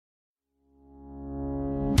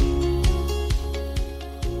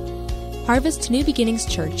Harvest New Beginnings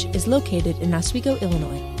Church is located in Oswego,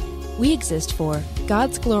 Illinois. We exist for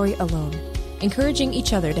God's glory alone, encouraging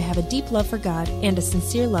each other to have a deep love for God and a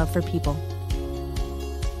sincere love for people.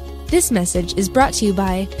 This message is brought to you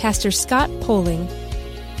by Pastor Scott Poling.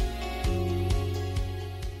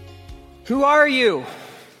 Who are you?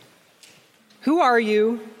 Who are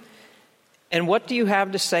you, and what do you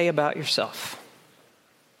have to say about yourself?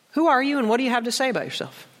 Who are you, and what do you have to say about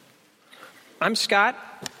yourself? I'm Scott.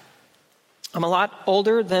 I'm a lot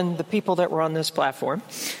older than the people that were on this platform.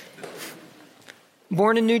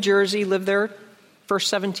 Born in New Jersey, lived there first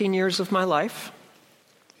 17 years of my life.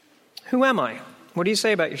 Who am I? What do you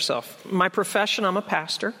say about yourself? My profession, I'm a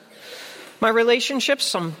pastor. My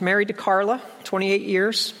relationships, I'm married to Carla, 28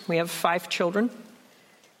 years. We have 5 children.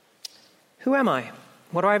 Who am I?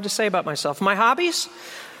 What do I have to say about myself? My hobbies?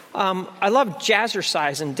 I love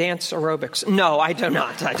jazzercise and dance aerobics. No, I do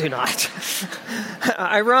not.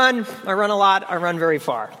 I run a lot. I run very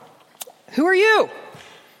far. Who are you?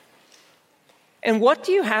 And what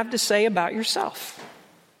do you have to say about yourself?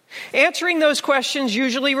 Answering those questions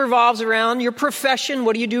usually revolves around your profession,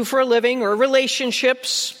 what do you do for a living, or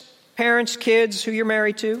relationships, parents, kids, who you're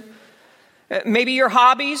married to. Maybe your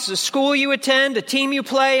hobbies, the school you attend, a team you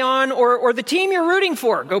play on, or the team you're rooting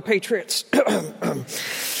for. Go Patriots.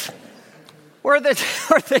 or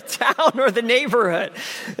the town or the neighborhood.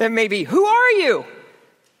 And maybe, who are you?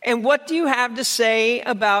 And what do you have to say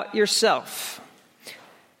about yourself?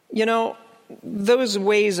 You know, those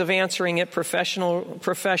ways of answering it,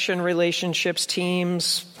 profession, relationships,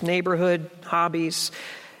 teams, neighborhood, hobbies,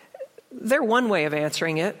 they're one way of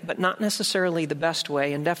answering it, but not necessarily the best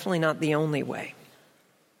way, and definitely not the only way.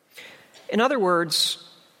 In other words,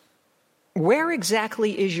 where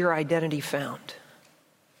exactly is your identity found?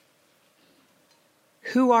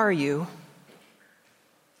 Who are you?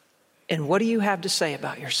 And what do you have to say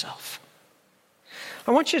about yourself?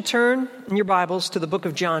 I want you to turn in your Bibles to the book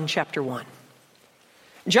of John chapter 1.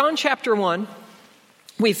 John chapter 1,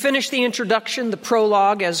 we finished the introduction, the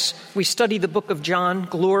prologue, as we study the book of John,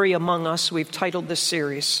 Glory Among Us. We've titled this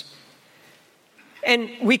series. And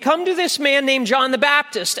we come to this man named John the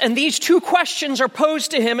Baptist, and these 2 questions are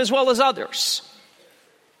posed to him as well as others.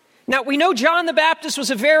 Now, we know John the Baptist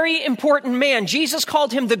was a very important man. Jesus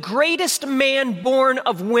called him the greatest man born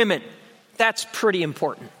of women. That's pretty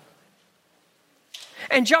important.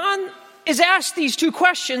 And John is asked these 2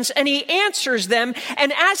 questions, and he answers them.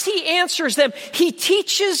 And as he answers them, he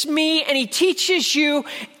teaches me and he teaches you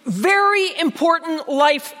very important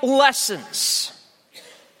life lessons.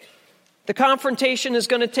 The confrontation is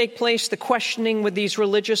going to take place, the questioning with these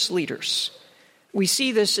religious leaders. We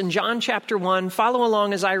see this in John chapter 1. Follow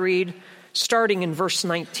along as I read, starting in verse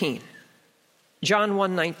 19. John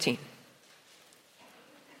 1:19.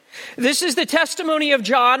 This is the testimony of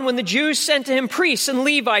John when the Jews sent to him priests and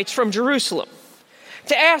Levites from Jerusalem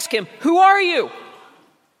to ask him, who are you?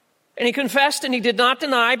 And he confessed, and he did not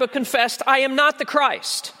deny, but confessed, I am not the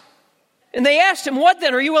Christ. And they asked him, what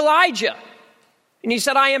then? Are you Elijah? And he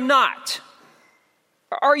said, I am not.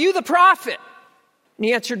 Are you the prophet? And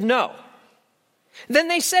he answered, no. Then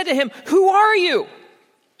they said to him, who are you?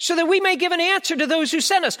 So that we may give an answer to those who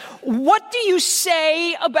sent us. What do you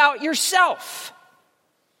say about yourself?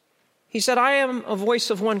 He said, I am a voice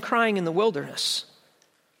of one crying in the wilderness.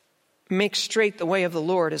 Make straight the way of the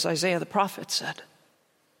Lord, as Isaiah the prophet said.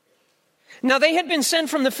 Now they had been sent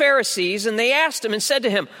from the Pharisees, and they asked him and said to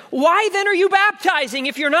him, why then are you baptizing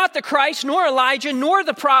if you're not the Christ, nor Elijah, nor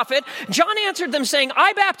the prophet? John answered them, saying,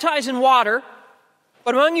 I baptize in water,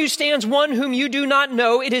 but among you stands one whom you do not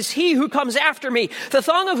know. It is he who comes after me, the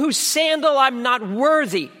thong of whose sandal I'm not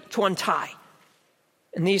worthy to untie.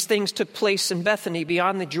 And these things took place in Bethany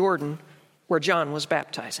beyond the Jordan, where John was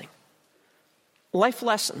baptizing. Life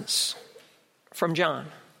lessons from John.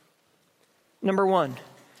 Number 1,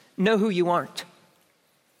 know who you aren't.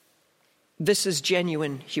 This is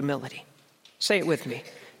genuine humility. Say it with me.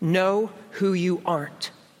 Know who you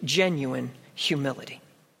aren't. Genuine humility.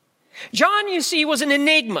 John, you see, was an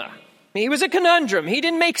enigma. He was a conundrum. He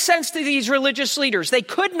didn't make sense to these religious leaders. They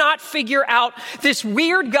could not figure out this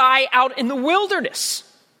weird guy out in the wilderness.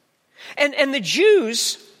 And the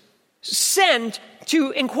Jews send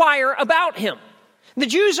to inquire about him. The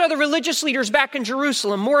Jews are the religious leaders back in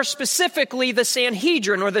Jerusalem, more specifically the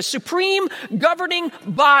Sanhedrin, or the supreme governing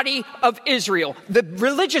body of Israel, the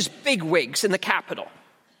religious bigwigs in the capital.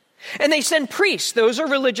 And they send priests, those are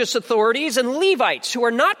religious authorities, and Levites, who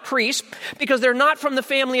are not priests because they're not from the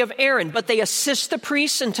family of Aaron, but they assist the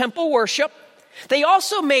priests in temple worship. They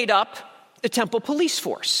also made up the temple police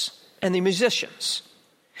force and the musicians.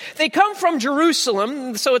 They come from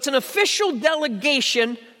Jerusalem, so it's an official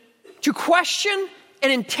delegation to question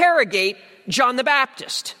and interrogate John the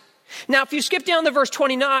Baptist. Now, if you skip down to verse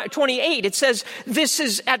 28, it says, this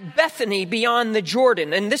is at Bethany beyond the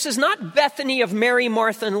Jordan. And this is not Bethany of Mary,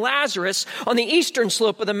 Martha, and Lazarus on the eastern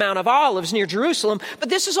slope of the Mount of Olives near Jerusalem, but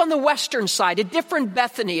this is on the western side, a different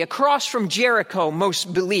Bethany across from Jericho,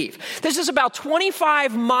 most believe. This is about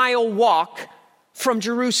 25-mile walk from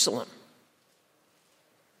Jerusalem.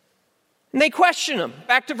 And they question him.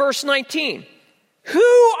 Back to verse 19. Who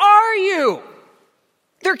are you?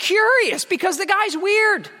 They're curious because the guy's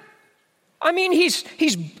weird. I mean, he's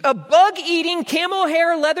a bug-eating, camel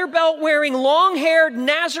hair, leather belt-wearing, long-haired,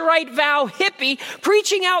 Nazarite vow hippie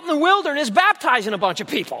preaching out in the wilderness, baptizing a bunch of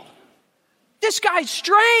people. This guy's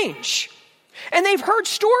strange. And they've heard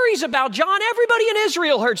stories about John. Everybody in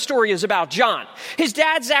Israel heard stories about John. His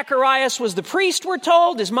dad, Zacharias, was the priest, we're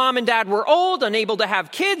told. His mom and dad were old, unable to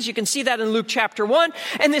have kids. You can see that in Luke chapter 1.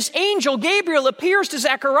 And this angel, Gabriel, appears to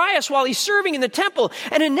Zacharias while he's serving in the temple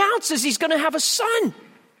and announces he's going to have a son.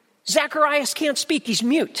 Zacharias can't speak. He's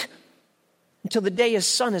mute until the day his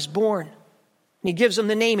son is born. And he gives him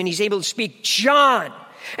the name and he's able to speak, John.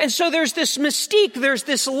 And so there's this mystique, there's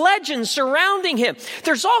this legend surrounding him.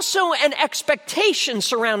 There's also an expectation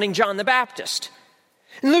surrounding John the Baptist.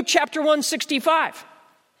 In Luke chapter 1:65,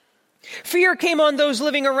 fear came on those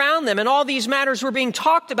living around them, and all these matters were being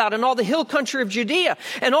talked about in all the hill country of Judea,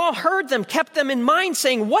 and all heard them, kept them in mind,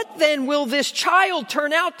 saying, what then will this child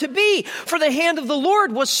turn out to be? For the hand of the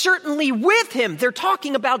Lord was certainly with him. They're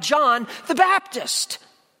talking about John the Baptist.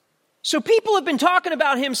 So people have been talking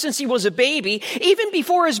about him since he was a baby, even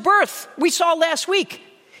before his birth. We saw last week.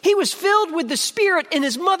 He was filled with the Spirit in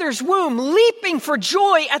his mother's womb, leaping for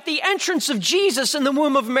joy at the entrance of Jesus in the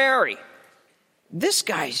womb of Mary. This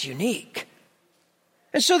guy's unique.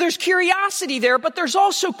 And so there's curiosity there, but there's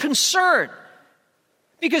also concern.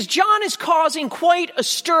 Because John is causing quite a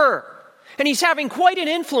stir. And he's having quite an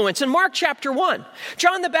influence. In Mark chapter 1,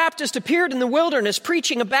 John the Baptist appeared in the wilderness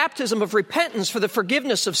preaching a baptism of repentance for the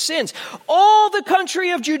forgiveness of sins. All the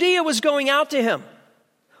country of Judea was going out to him.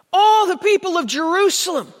 All the people of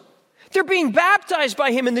Jerusalem. They're being baptized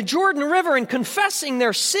by him in the Jordan River and confessing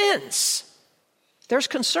their sins. There's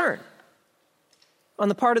concern on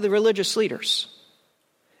the part of the religious leaders.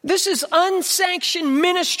 This is unsanctioned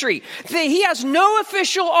ministry. He has no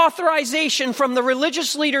official authorization from the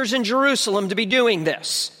religious leaders in Jerusalem to be doing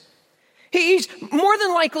this. He's more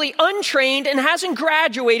than likely untrained and hasn't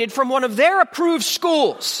graduated from one of their approved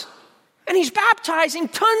schools. And he's baptizing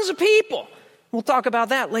tons of people. We'll talk about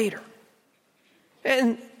that later.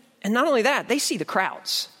 And not only that, they see the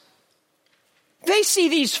crowds. They see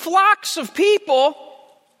these flocks of people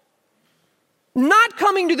not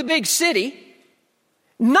coming to the big city,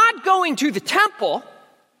 not going to the temple,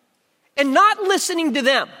 and not listening to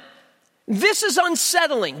them. This is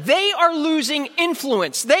unsettling. They are losing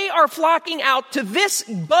influence. They are flocking out to this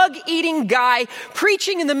bug-eating guy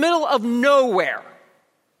preaching in the middle of nowhere.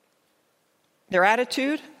 Their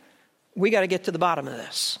attitude, we got to get to the bottom of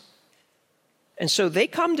this. And so they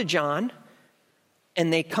come to John,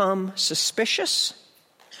 and they come suspicious,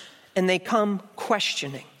 and they come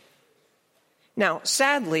questioning. Now,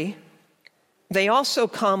 sadly, they also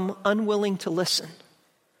come unwilling to listen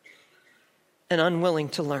and unwilling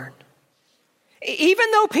to learn. Even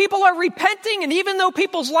though people are repenting and even though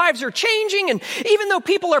people's lives are changing and even though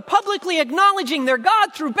people are publicly acknowledging their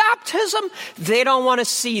God through baptism, they don't want to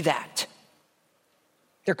see that.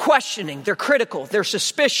 They're questioning, they're critical, they're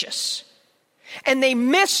suspicious. And they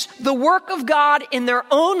miss the work of God in their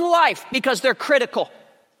own life because they're critical.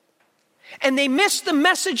 And they miss the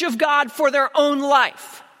message of God for their own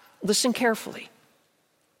life. Listen carefully.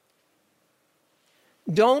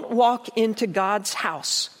 Don't walk into God's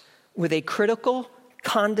house with a critical,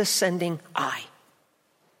 condescending eye.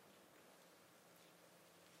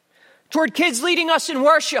 Toward kids leading us in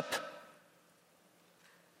worship.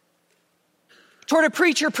 Toward a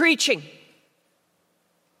preacher preaching.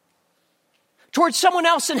 Toward someone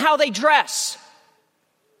else and how they dress.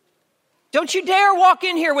 Don't you dare walk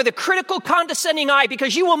in here with a critical, condescending eye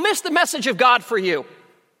because you will miss the message of God for you.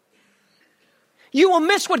 You will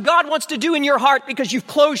miss what God wants to do in your heart because you've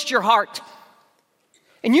closed your heart.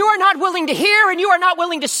 And you are not willing to hear and you are not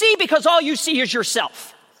willing to see because all you see is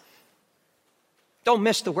yourself. Don't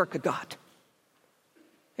miss the work of God.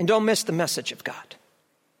 And don't miss the message of God.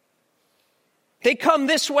 They come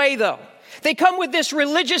this way, though. They come with this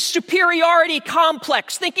religious superiority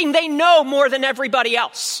complex, thinking they know more than everybody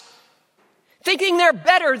else. Thinking they're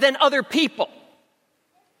better than other people.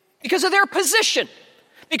 Because of their position.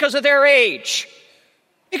 Because of their age.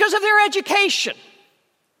 Because of their education.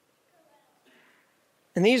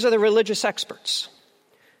 And these are the religious experts.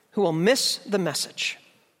 who will miss the message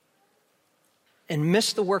and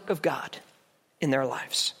miss the work of God in their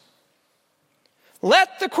lives.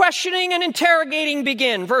 Let the questioning and interrogating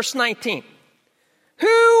begin. Verse 19. Who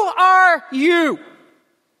are you?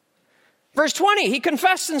 Verse 20, he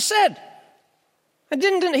confessed and said,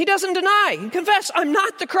 he doesn't deny. He confessed, I'm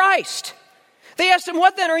not the Christ. They asked him,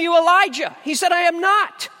 what then? Are you Elijah? He said, I am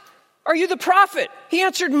not. Are you the prophet? He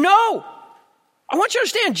answered, no. I want you to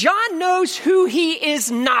understand, John knows who he is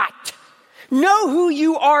not. Know who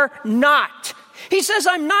you are not. He says,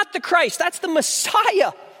 I'm not the Christ. That's the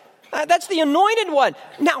Messiah. That's the anointed one.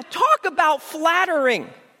 Now, talk about flattering.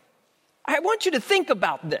 I want you to think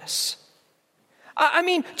about this.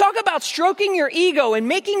 Talk about stroking your ego and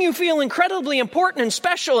making you feel incredibly important and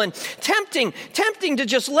special and tempting to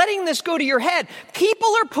just letting this go to your head. People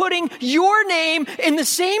are putting your name in the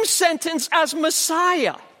same sentence as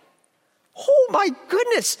Messiah. Oh my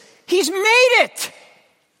goodness, he's made it.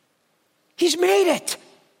 He's made it.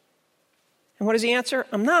 And what does he answer?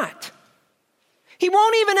 I'm not. He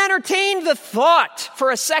won't even entertain the thought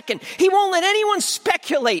for a second. He won't let anyone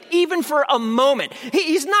speculate even for a moment.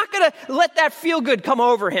 He's not going to let that feel good come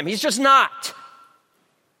over him. He's just not.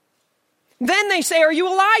 Then they say, are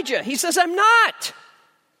you Elijah? He says, I'm not.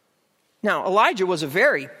 Now, Elijah was a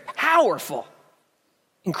very powerful,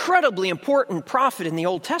 incredibly important prophet in the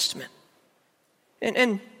Old Testament.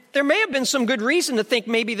 And there may have been some good reason to think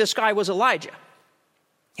maybe this guy was Elijah.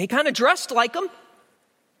 He kind of dressed like him.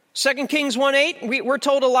 2 Kings 1:8, we're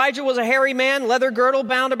told Elijah was a hairy man, leather girdle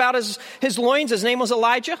bound about his loins. His name was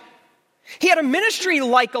Elijah. He had a ministry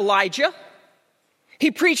like Elijah.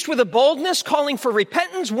 He preached with a boldness, calling for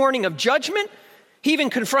repentance, warning of judgment. He even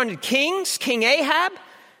confronted kings, King Ahab.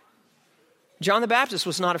 John the Baptist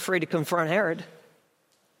was not afraid to confront Herod.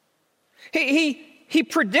 He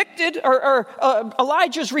predicted,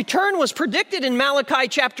 Elijah's return was predicted in Malachi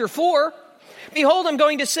chapter 4. Behold, I'm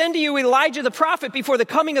going to send to you Elijah the prophet before the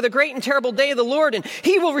coming of the great and terrible day of the Lord, and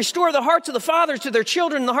he will restore the hearts of the fathers to their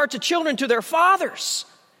children and the hearts of children to their fathers.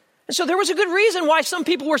 And so there was a good reason why some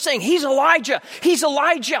people were saying, he's Elijah, he's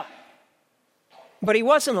Elijah. But he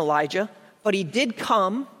wasn't Elijah, but he did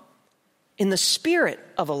come in the spirit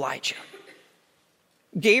of Elijah.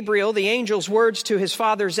 Gabriel, the angel's words to his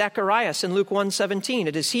father Zacharias in Luke 1:17,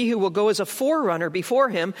 it is he who will go as a forerunner before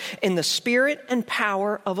him in the spirit and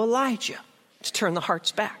power of Elijah, to turn the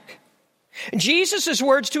hearts back. Jesus'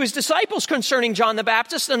 words to his disciples concerning John the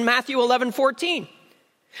Baptist in Matthew 11:14.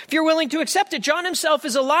 If you're willing to accept it, John himself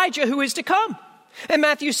is Elijah who is to come. In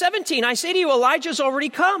Matthew 17, I say to you, Elijah's already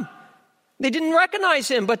come. They didn't recognize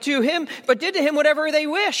him, but did to him whatever they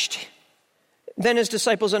wished. Then his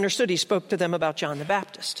disciples understood he spoke to them about John the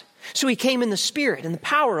Baptist. So he came in the spirit and the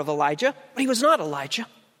power of Elijah, but he was not Elijah.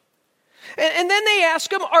 And then they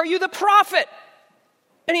asked him, are you the prophet?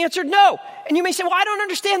 And he answered, no. And you may say, well, I don't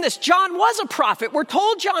understand this. John was a prophet. We're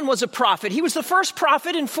told John was a prophet. He was the first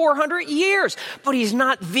prophet in 400 years, but he's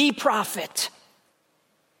not the prophet.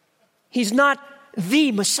 He's not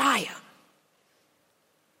the Messiah.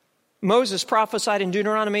 Moses prophesied in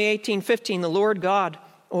Deuteronomy 18:15, the Lord God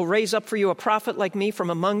will raise up for you a prophet like me from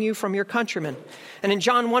among you, from your countrymen. And in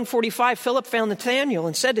John 1:45, Philip found Nathanael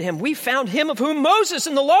and said to him, we found him of whom Moses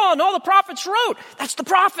and the law and all the prophets wrote. That's the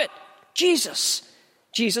prophet, Jesus.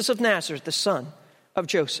 Jesus of Nazareth, the son of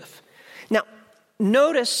Joseph. Now,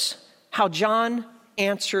 notice how John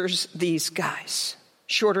answers these guys.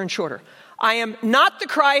 Shorter and shorter. I am not the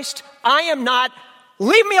Christ. I am not.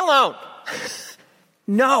 Leave me alone.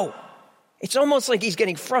 No. It's almost like he's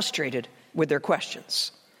getting frustrated with their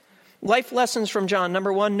questions. Life lessons from John.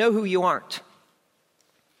 Number one, know who you aren't.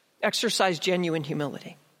 Exercise genuine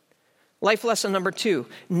humility. Life lesson number two,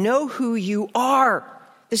 know who you are.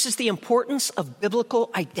 This is the importance of biblical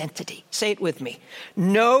identity. Say it with me.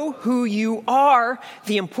 Know who you are,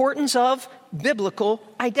 the importance of biblical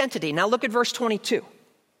identity. Now look at verse 22.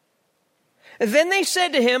 Then they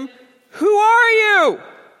said to him, who are you?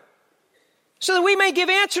 So that we may give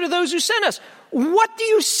answer to those who sent us. What do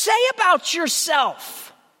you say about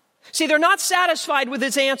yourself? See, they're not satisfied with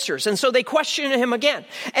his answers, and so they question him again.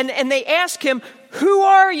 And they ask him, who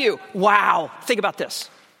are you? Wow, think about this.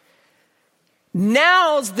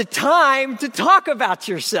 Now's the time to talk about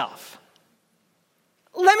yourself.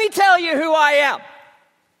 Let me tell you who I am.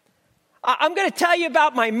 I'm going to tell you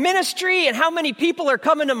about my ministry and how many people are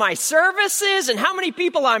coming to my services and how many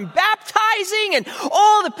people I'm baptizing and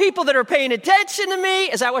all the people that are paying attention to me.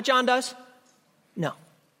 Is that what John does? No.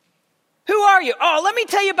 Who are you? Oh, let me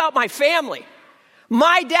tell you about my family.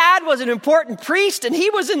 My dad was an important priest and he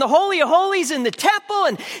was in the Holy of Holies in the temple,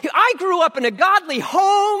 and I grew up in a godly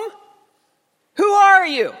home. Who are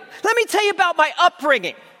you? Let me tell you about my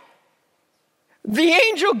upbringing. The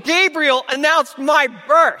angel Gabriel announced my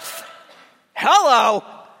birth. Hello.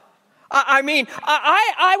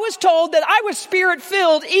 I was told that I was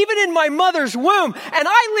Spirit-filled even in my mother's womb, and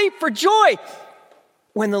I leaped for joy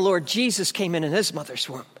when the Lord Jesus came in his mother's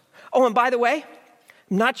womb. Oh, and by the way,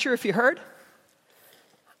 I'm not sure if you heard,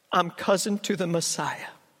 I'm cousin to the Messiah.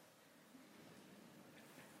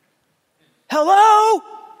 Hello?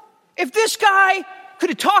 If this guy could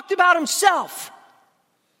have talked about himself,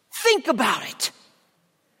 think about it.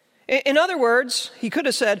 In other words, he could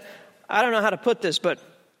have said, I don't know how to put this, but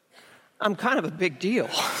I'm kind of a big deal.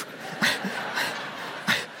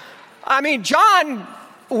 John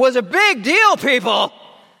was a big deal, people,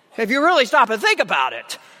 if you really stop and think about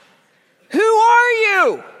it. Who are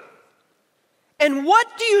you? And what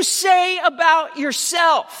do you say about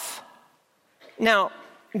yourself? Now,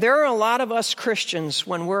 there are a lot of us Christians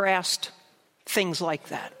when we're asked things like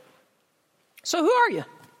that. So who are you?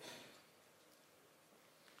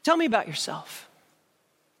 Tell me about yourself.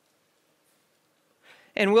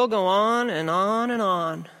 And we'll go on and on and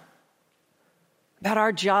on about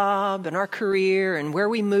our job and our career and where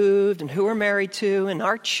we moved and who we're married to and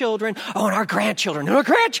our children. Oh, and our grandchildren. And our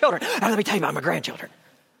grandchildren. Oh, let me tell you about my grandchildren.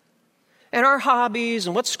 And our hobbies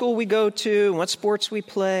and what school we go to and what sports we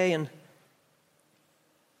play. And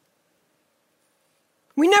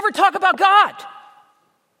we never talk about God.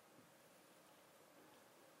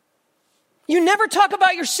 You never talk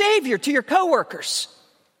about your Savior to your coworkers.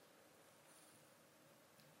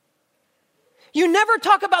 You never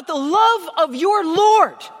talk about the love of your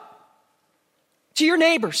Lord to your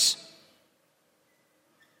neighbors.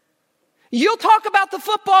 You'll talk about the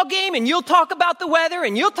football game, and you'll talk about the weather,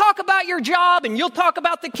 and you'll talk about your job, and you'll talk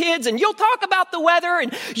about the kids, and you'll talk about the weather,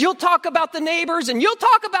 and you'll talk about the neighbors, and you'll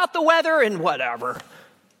talk about the weather, and whatever.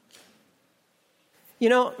 You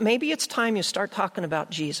know, maybe it's time you start talking about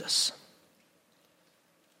Jesus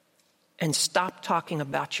and stop talking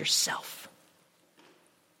about yourself.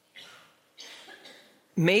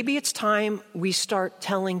 Maybe it's time we start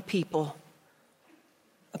telling people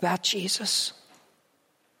about Jesus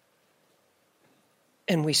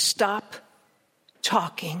and we stop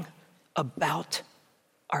talking about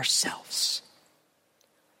ourselves.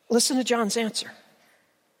 Listen to John's answer.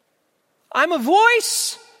 I'm a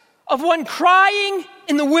voice of one crying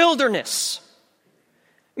in the wilderness.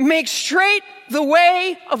 Make straight the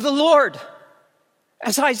way of the Lord.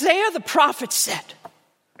 As Isaiah the prophet said.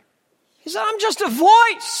 He said, I'm just a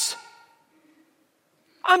voice.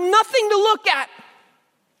 I'm nothing to look at.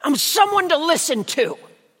 I'm someone to listen to.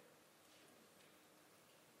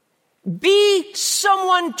 Be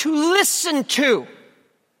someone to listen to,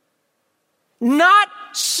 not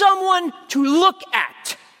someone to look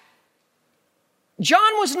at.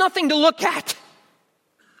 John was nothing to look at.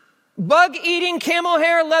 Bug-eating, camel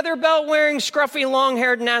hair, leather belt-wearing, scruffy,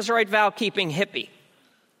 long-haired, Nazarite vow-keeping hippie.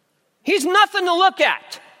 He's nothing to look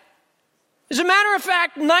at. As a matter of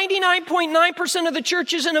fact, 99.9% of the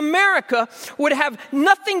churches in America would have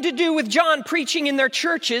nothing to do with John preaching in their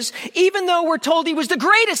churches, even though we're told he was the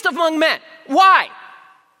greatest among men. Why?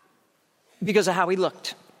 Because of how he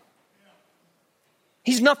looked.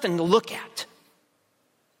 He's nothing to look at.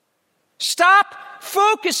 Stop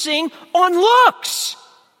focusing on looks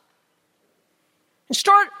and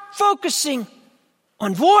start focusing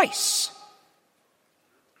on voice.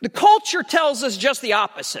 The culture tells us just the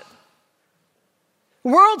opposite. The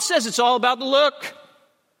world says it's all about the look.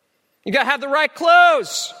 You got to have the right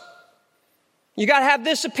clothes. You got to have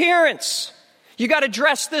this appearance. You got to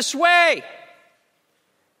dress this way.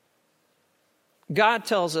 God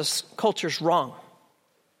tells us culture's wrong.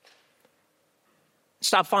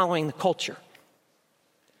 Stop following the culture.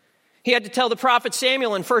 He had to tell the prophet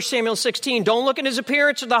Samuel in 1 Samuel 16, don't look at his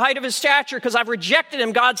appearance or the height of his stature, because I've rejected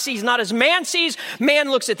him. God sees not as man sees. Man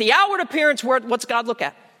looks at the outward appearance. What's God look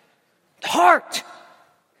at? The heart.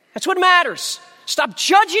 That's what matters. Stop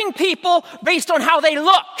judging people based on how they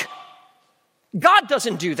look. God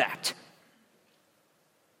doesn't do that.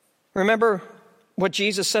 Remember what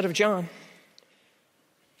Jesus said of John.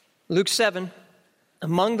 Luke 7,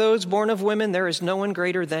 among those born of women, there is no one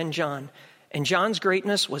greater than John. And John's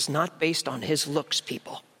greatness was not based on his looks,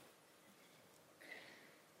 people.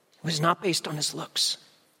 It was not based on his looks.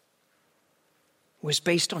 It was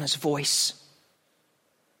based on his voice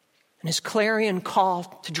and his clarion call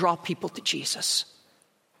to draw people to Jesus,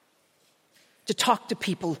 to talk to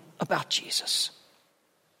people about Jesus.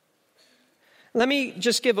 Let me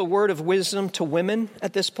just give a word of wisdom to women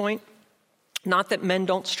at this point. Not that men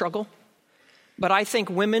don't struggle, but I think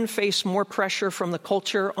women face more pressure from the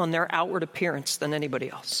culture on their outward appearance than anybody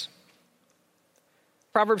else.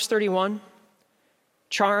 Proverbs 31,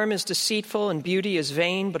 Charm is deceitful and beauty is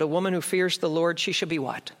vain, but a woman who fears the Lord, she shall be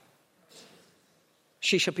what?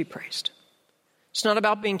 She shall be praised. It's not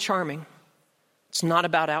about being charming. It's not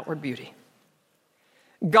about outward beauty.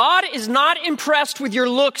 God is not impressed with your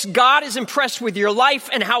looks. God is impressed with your life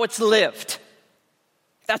and how it's lived.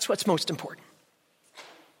 That's what's most important.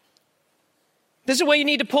 This is what you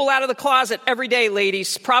need to pull out of the closet every day,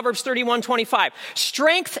 ladies. Proverbs 31:25.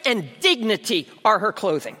 Strength and dignity are her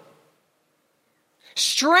clothing.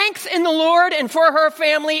 Strength in the Lord and for her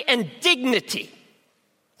family, and dignity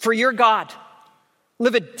for your God.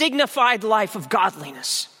 Live a dignified life of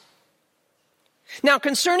godliness. Now,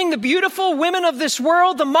 concerning the beautiful women of this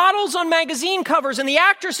world, the models on magazine covers and the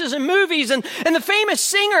actresses in movies and the famous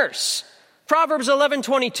singers, Proverbs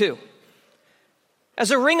 11:22. As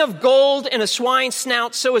a ring of gold in a swine's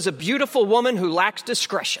snout, so is a beautiful woman who lacks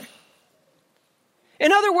discretion.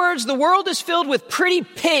 In other words, the world is filled with pretty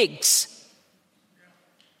pigs.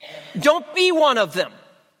 Don't be one of them.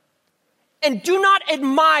 And do not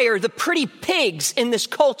admire the pretty pigs in this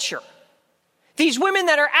culture. These women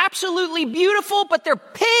that are absolutely beautiful, but they're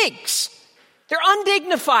pigs. They're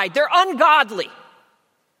undignified. They're ungodly.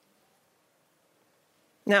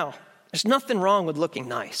 Now, there's nothing wrong with looking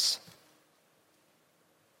nice.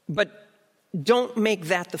 But don't make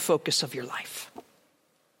that the focus of your life.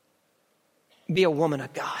 Be a woman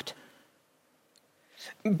of God.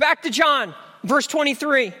 Back to John, verse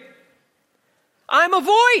 23. I'm a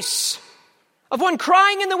voice of one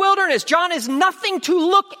crying in the wilderness. John is nothing to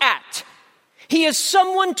look at. He is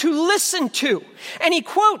someone to listen to. And he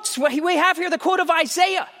quotes, we have here the quote of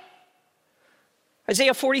Isaiah.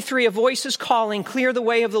 Isaiah 43, a voice is calling, clear the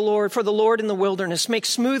way of the Lord, for the Lord in the wilderness, make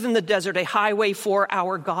smooth in the desert a highway for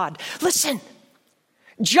our God. Listen,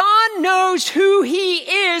 John knows who he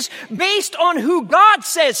is based on who God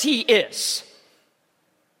says he is.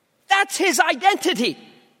 That's his identity.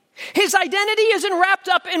 His identity isn't wrapped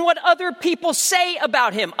up in what other people say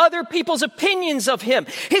about him, other people's opinions of him.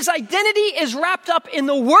 His identity is wrapped up in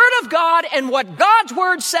the Word of God and what God's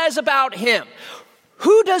Word says about him.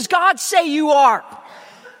 Who does God say you are?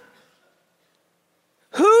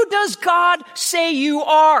 Who does God say you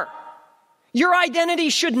are? Your identity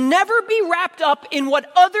should never be wrapped up in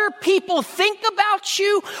what other people think about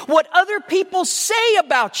you, what other people say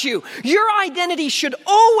about you. Your identity should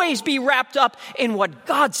always be wrapped up in what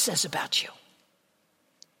God says about you.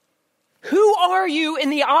 Who are you in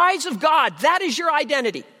the eyes of God? That is your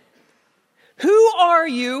identity. Who are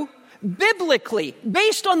you biblically,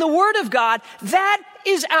 based on the Word of God? That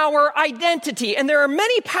is our identity. And there are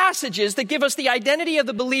many passages that give us the identity of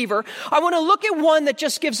the believer. I want to look at one that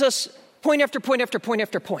just gives us point after point after point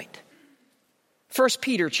after point. 1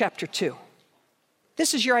 Peter chapter 2.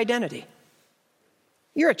 This is your identity.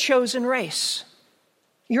 You're a chosen race.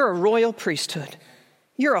 You're a royal priesthood.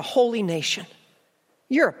 You're a holy nation.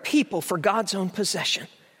 You're a people for God's own possession,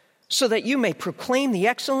 so that you may proclaim the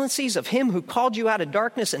excellencies of him who called you out of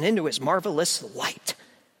darkness and into his marvelous light.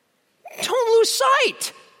 Don't lose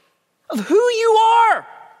sight of who you are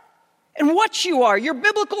and what you are, your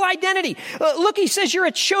biblical identity. Look, he says you're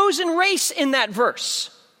a chosen race in that verse.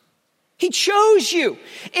 He chose you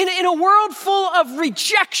in a world full of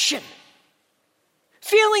rejection.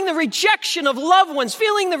 Feeling the rejection of loved ones,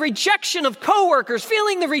 feeling the rejection of coworkers,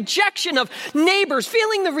 feeling the rejection of neighbors,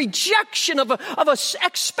 feeling the rejection of a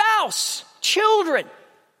ex-spouse, children.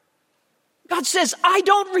 God says, I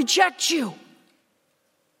don't reject you.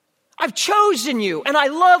 I've chosen you and I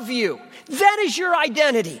love you. That is your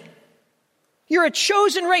identity. You're a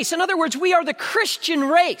chosen race. In other words, we are the Christian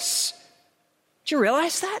race. Do you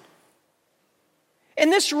realize that? And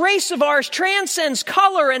this race of ours transcends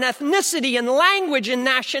color and ethnicity and language and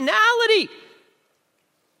nationality.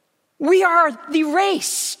 We are the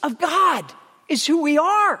race of God, is who we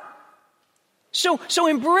are. So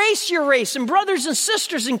embrace your race, and brothers and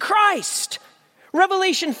sisters in Christ.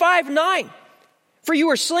 Revelation 5:9. For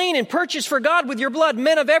you are slain and purchased for God with your blood,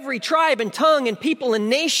 men of every tribe and tongue and people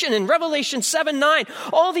and nation. And Revelation 7:9,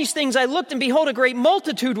 all these things I looked, and behold, a great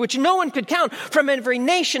multitude which no one could count, from every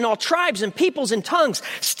nation, all tribes and peoples and tongues,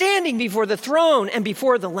 standing before the throne and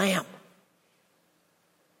before the Lamb.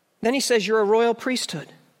 Then he says you're a royal priesthood.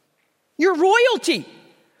 You're royalty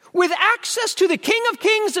with access to the King of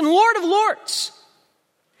Kings and Lord of Lords.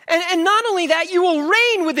 And not only that, you will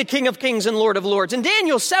reign with the King of Kings and Lord of Lords. In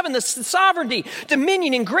Daniel 7, the sovereignty,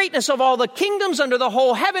 dominion, and greatness of all the kingdoms under the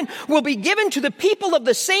whole heaven will be given to the people of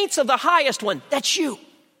the saints of the highest one. That's you.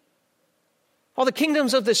 All the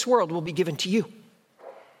kingdoms of this world will be given to you.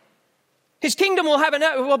 His kingdom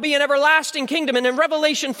will be an everlasting kingdom. And in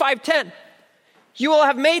Revelation 5:10, You will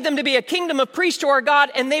have made them to be a kingdom of priests to our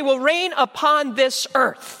God, and they will reign upon this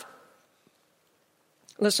earth.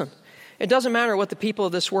 Listen, it doesn't matter what the people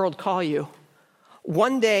of this world call you.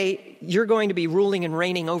 One day, you're going to be ruling and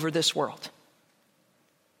reigning over this world.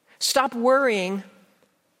 Stop worrying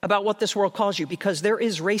about what this world calls you, because there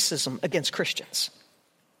is racism against Christians.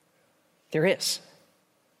 There is.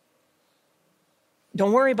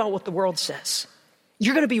 Don't worry about what the world says.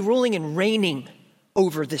 You're going to be ruling and reigning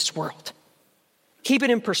over this world. Keep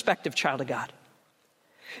it in perspective, child of God.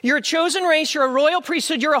 You're a chosen race, you're a royal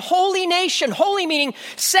priesthood, you're a holy nation. Holy meaning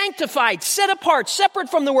sanctified, set apart, separate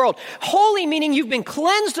from the world. Holy meaning you've been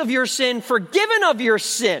cleansed of your sin, forgiven of your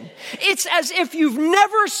sin. It's as if you've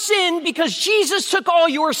never sinned because Jesus took all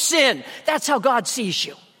your sin. That's how God sees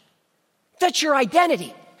you. That's your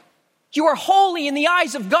identity. You are holy in the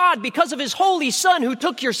eyes of God because of his holy Son who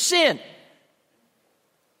took your sin.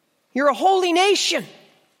 You're a holy nation.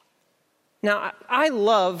 Now, I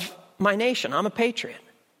love my nation. I'm a patriot.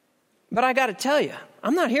 But I got to tell you,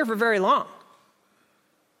 I'm not here for very long.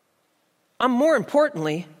 I'm more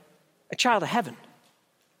importantly a child of heaven.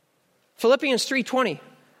 Philippians 3:20,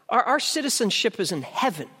 our citizenship is in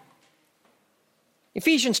heaven.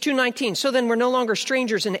 Ephesians 2:19, so then we're no longer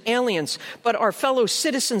strangers and aliens, but are fellow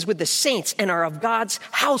citizens with the saints and are of God's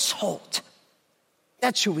household.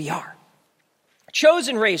 That's who we are.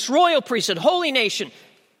 Chosen race, royal priesthood, holy nation,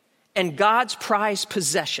 and God's prized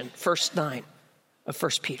possession, verse 9 of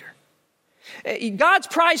 1 Peter. God's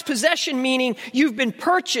prized possession meaning you've been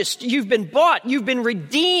purchased, you've been bought, you've been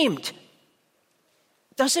redeemed.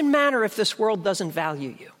 Doesn't matter if this world doesn't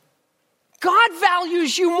value you. God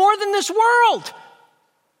values you more than this world.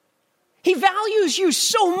 He values you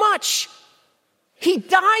so much. He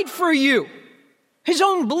died for you. His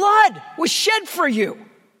own blood was shed for you.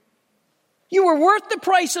 You were worth the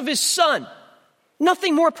price of his Son.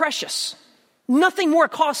 Nothing more precious. Nothing more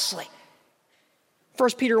costly. 1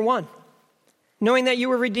 Peter 1. Knowing that you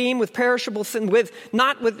were redeemed with perishable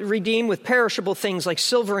redeemed with perishable things like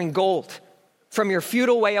silver and gold from your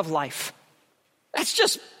futile way of life. That's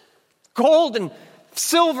just gold and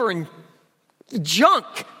silver and junk.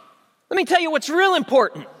 Let me tell you what's real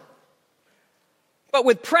important. But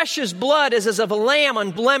with precious blood as of a lamb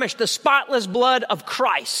unblemished, the spotless blood of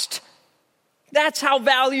Christ. That's how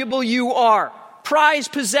valuable you are.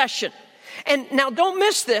 Prized possession. And now don't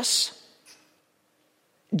miss this.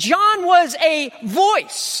 John was a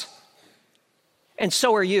voice, and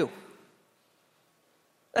so are you.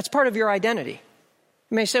 That's part of your identity.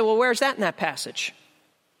 You may say, well, where's that in that passage?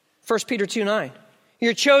 1 Peter 2:9.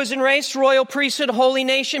 Your chosen race, royal priesthood, holy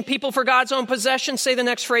nation, people for God's own possession. Say the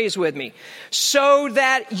next phrase with me. So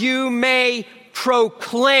that you may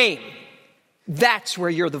proclaim. That's where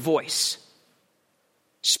you're the voice.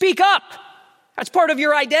 Speak up. That's part of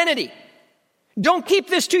your identity. Don't keep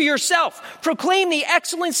this to yourself. Proclaim the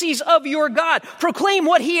excellencies of your God. Proclaim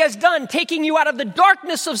what he has done, taking you out of the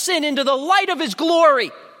darkness of sin into the light of his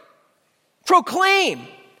glory. Proclaim.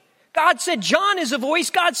 God said John is a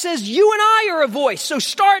voice. God says you and I are a voice. So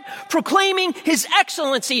start proclaiming his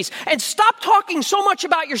excellencies and stop talking so much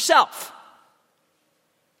about yourself.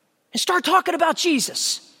 And start talking about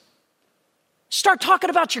Jesus. Start talking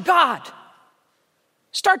about your God.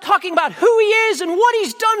 Start talking about who he is and what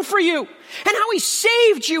he's done for you and how he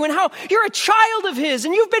saved you and how you're a child of his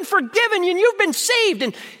and you've been forgiven and you've been saved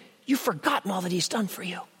and you've forgotten all that he's done for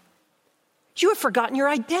you. You have forgotten your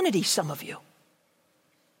identity, some of you.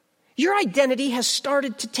 Your identity has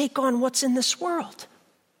started to take on what's in this world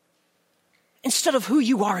instead of who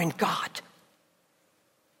you are in God.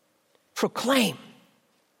 Proclaim.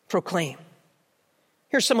 Proclaim.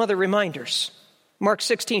 Here's some other reminders. Mark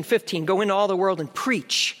 16:15, go into all the world and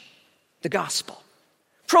preach the gospel.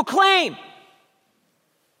 Proclaim.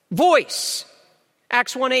 Voice.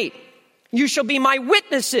 Acts 1:8, you shall be my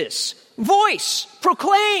witnesses. Voice.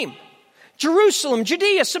 Proclaim. Jerusalem,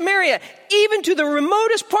 Judea, Samaria, even to the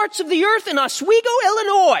remotest parts of the earth in Oswego,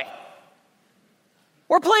 Illinois,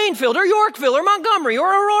 or Plainfield, or Yorkville, or Montgomery, or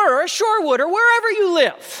Aurora, or Shorewood, or wherever you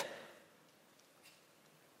live.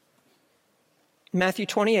 Matthew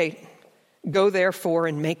 28, go therefore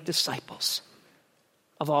and make disciples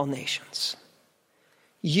of all nations.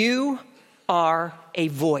 You are a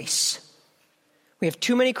voice. We have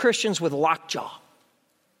too many Christians with lockjaw.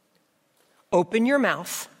 Open your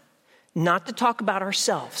mouth, not to talk about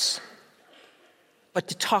ourselves, but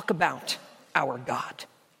to talk about our God.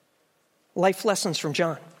 Life lessons from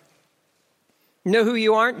John. Know who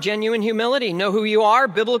you are, genuine humility. Know who you are,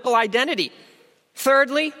 biblical identity.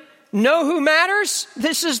 Thirdly, know who matters.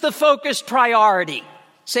 This is the focused priority.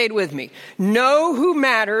 Say it with me. Know who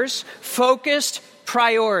matters, focused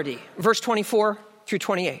priority. Verse 24 through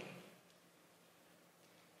 28.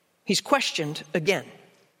 He's questioned again.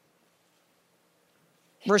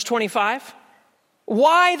 Verse 25.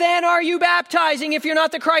 Why then are you baptizing if you're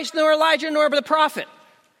not the Christ, nor Elijah, nor the prophet?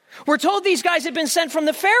 We're told these guys have been sent from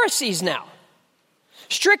the Pharisees now.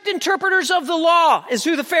 Strict interpreters of the law is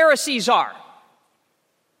who the Pharisees are.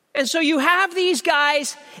 And so you have these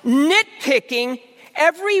guys nitpicking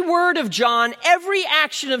every word of John, every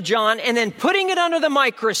action of John, and then putting it under the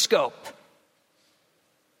microscope.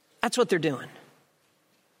 That's what they're doing.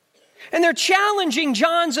 And they're challenging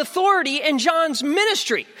John's authority and John's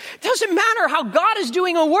ministry. It doesn't matter how God is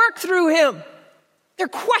doing a work through him. They're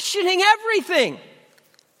questioning everything.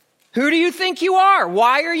 Who do you think you are?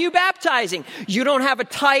 Why are you baptizing? You don't have a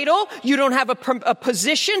title. You don't have a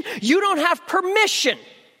position. You don't have permission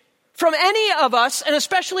from any of us, and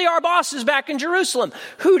especially our bosses back in Jerusalem.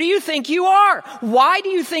 Who do you think you are? Why do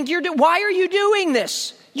you think why are you doing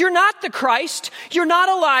this? You're not the Christ. You're not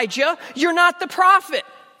Elijah. You're not the prophet.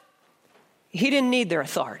 He didn't need their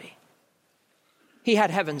authority. He had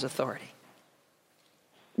heaven's authority.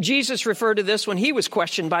 Jesus referred to this when he was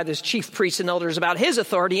questioned by the chief priests and elders about his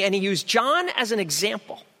authority, and he used John as an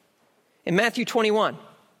example. In Matthew 21,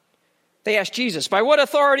 they asked Jesus, by what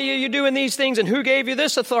authority are you doing these things, and who gave you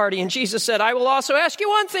this authority? And Jesus said, I will also ask you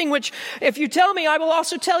one thing, which if you tell me, I will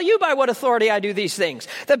also tell you by what authority I do these things.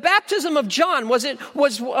 The baptism of John, was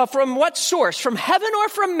from what source? From heaven or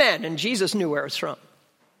from men? And Jesus knew where it was from.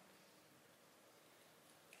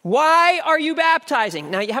 Why are you baptizing?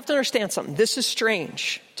 Now you have to understand something. This is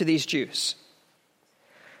strange to these Jews.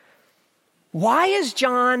 Why is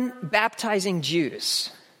John baptizing Jews?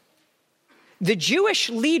 The Jewish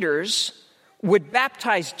leaders would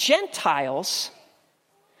baptize Gentiles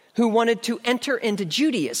who wanted to enter into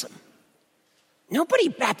Judaism. Nobody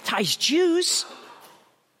baptized Jews.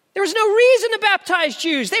 There was no reason to baptize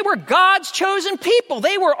Jews. They were God's chosen people.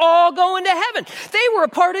 They were all going to heaven. They were a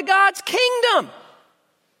part of God's kingdom.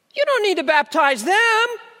 You don't need to baptize them.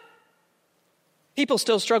 People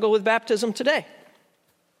still struggle with baptism today.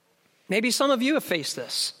 Maybe some of you have faced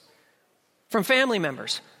this from family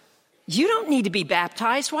members. You don't need to be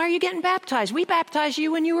baptized. Why are you getting baptized? We baptized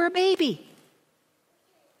you when you were a baby.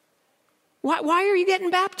 Why are you getting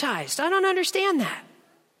baptized? I don't understand that.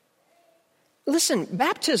 Listen,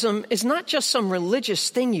 baptism is not just some religious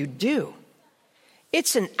thing you do.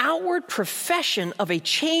 It's an outward profession of a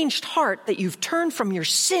changed heart that you've turned from your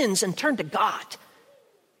sins and turned to God.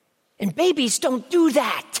 And babies don't do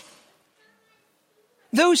that.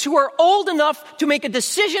 Those who are old enough to make a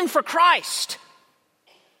decision for Christ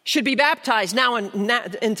should be baptized now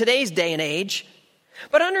in today's day and age.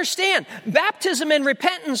 But understand, baptism and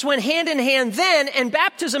repentance went hand in hand then, and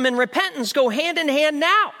baptism and repentance go hand in hand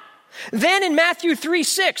now. Then in Matthew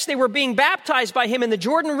 3:6, they were being baptized by him in the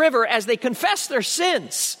Jordan River as they confessed their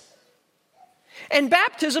sins. And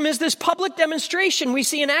baptism is this public demonstration we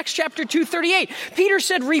see in Acts chapter 2:38. Peter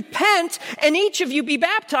said, repent and each of you be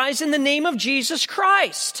baptized in the name of Jesus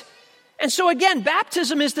Christ. And so again,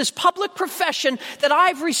 baptism is this public profession that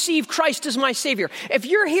I've received Christ as my Savior. If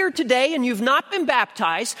you're here today and you've not been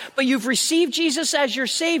baptized, but you've received Jesus as your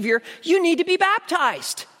Savior, you need to be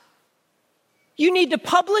baptized. You need to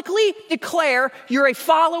publicly declare you're a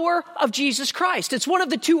follower of Jesus Christ. It's one of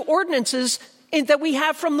the two ordinances that we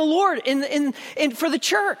have from the Lord for the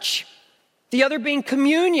church. The other being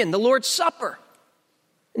communion, the Lord's Supper.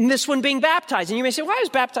 And this one being baptized. And you may say, well, I was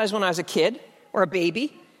baptized when I was a kid or a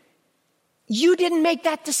baby. You didn't make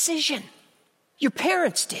that decision. Your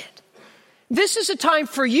parents did. This is a time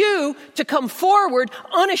for you to come forward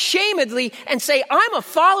unashamedly and say, I'm a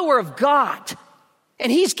follower of God.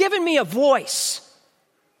 And he's given me a voice.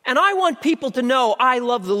 And I want people to know I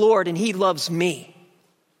love the Lord and he loves me.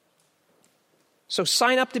 So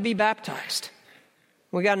sign up to be baptized.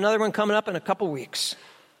 We got another one coming up in a couple weeks.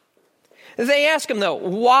 They ask him though,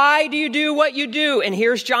 why do you do what you do? And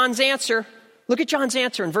here's John's answer. Look at John's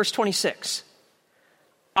answer in verse 26.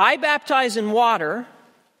 I baptize in water,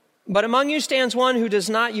 but among you stands one who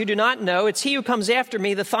you do not know. It's he who comes after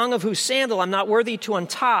me, the thong of whose sandal I'm not worthy to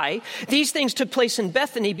untie. These things took place in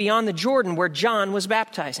Bethany beyond the Jordan where John was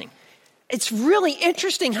baptizing. It's really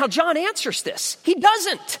interesting how John answers this. He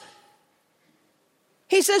doesn't.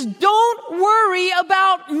 He says, don't worry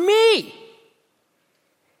about me.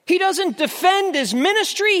 He doesn't defend his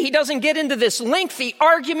ministry. He doesn't get into this lengthy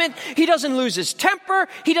argument. He doesn't lose his temper.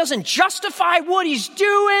 He doesn't justify what he's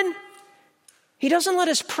doing. He doesn't let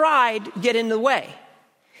his pride get in the way.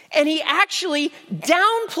 And he actually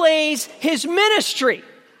downplays his ministry.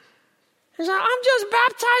 He says, I'm just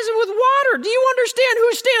baptizing with water. Do you understand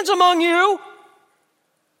who stands among you?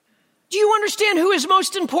 Do you understand who is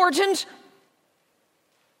most important?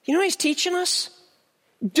 You know what he's teaching us?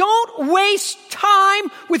 Don't waste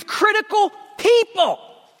time with critical people.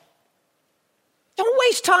 Don't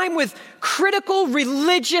waste time with critical,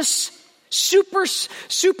 religious,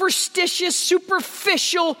 superstitious,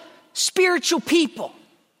 superficial, spiritual people.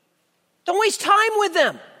 Don't waste time with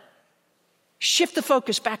them. Shift the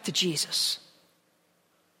focus back to Jesus.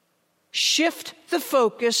 Shift the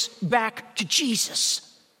focus back to Jesus.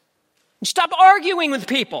 Stop arguing with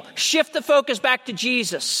people. Shift the focus back to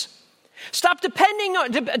Jesus. Stop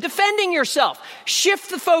defending yourself.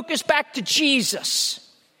 Shift the focus back to Jesus.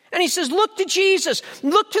 And he says, look to Jesus.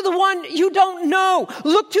 Look to the one you don't know.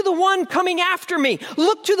 Look to the one coming after me.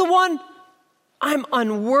 Look to the one I'm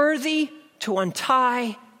unworthy to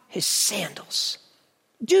untie his sandals.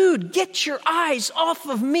 Dude, get your eyes off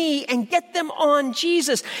of me and get them on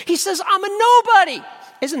Jesus. He says, I'm a nobody.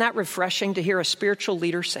 Isn't that refreshing to hear a spiritual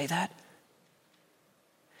leader say that?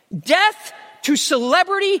 Death to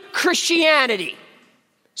celebrity Christianity.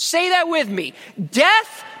 Say that with me.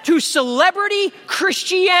 Death to celebrity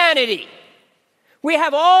Christianity. We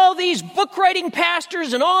have all these book writing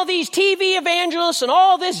pastors and all these TV evangelists and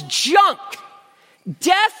all this junk.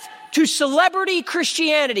 Death to celebrity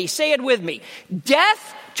Christianity. Say it with me.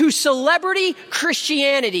 Death to celebrity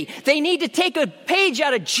Christianity. They need to take a page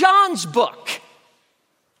out of John's book.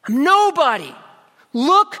 I'm nobody.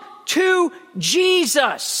 Look to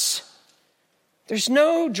Jesus. There's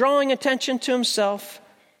no drawing attention to himself.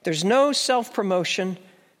 There's no self-promotion.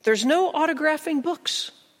 There's no autographing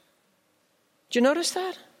books. Did you notice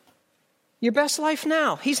that? Your Best Life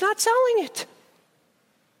Now. He's not selling it.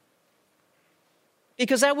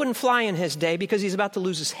 Because that wouldn't fly in his day, because he's about to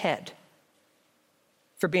lose his head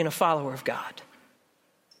for being a follower of God.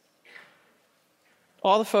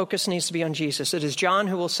 All the focus needs to be on Jesus. It is John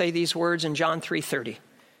who will say these words in John 3:30.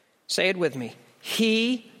 Say it with me.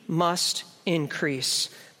 He must increase,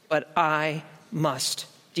 but I must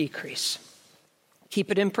decrease. Keep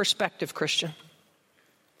it in perspective, Christian.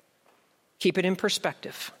 Keep it in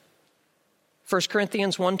perspective. 1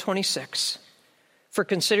 Corinthians 1:26. For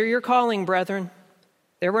consider your calling, brethren.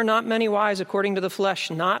 There were not many wise according to the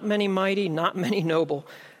flesh, not many mighty, not many noble.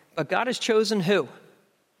 But God has chosen who?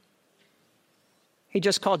 He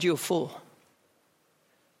just called you a fool.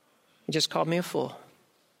 He just called me a fool.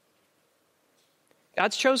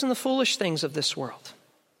 God's chosen the foolish things of this world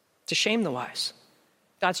to shame the wise.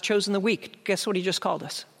 God's chosen the weak. Guess what he just called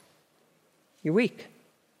us? You're weak.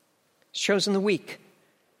 He's chosen the weak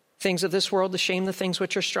things of this world to shame the things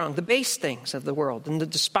which are strong. The base things of the world and the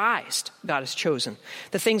despised God has chosen.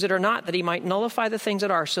 The things that are not, that he might nullify the things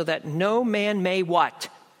that are, so that no man may what?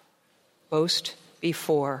 Boast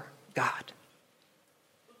before God.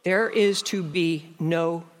 There is to be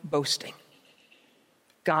no boasting.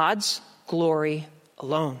 God's glory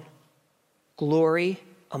alone. Glory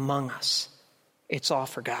among us. It's all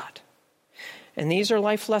for God. And these are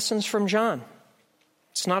life lessons from John.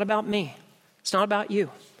 It's not about me. It's not about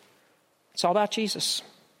you. It's all about Jesus.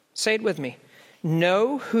 Say it with me.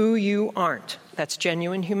 Know who you aren't. That's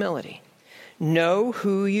genuine humility. Know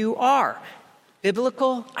who you are.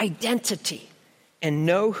 Biblical identity. And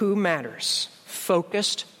know who matters.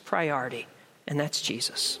 Focused priority. And that's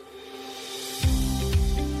Jesus.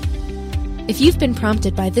 If you've been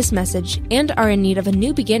prompted by this message and are in need of a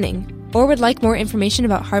new beginning, or would like more information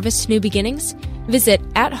about Harvest New Beginnings, visit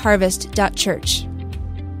 @harvest.church.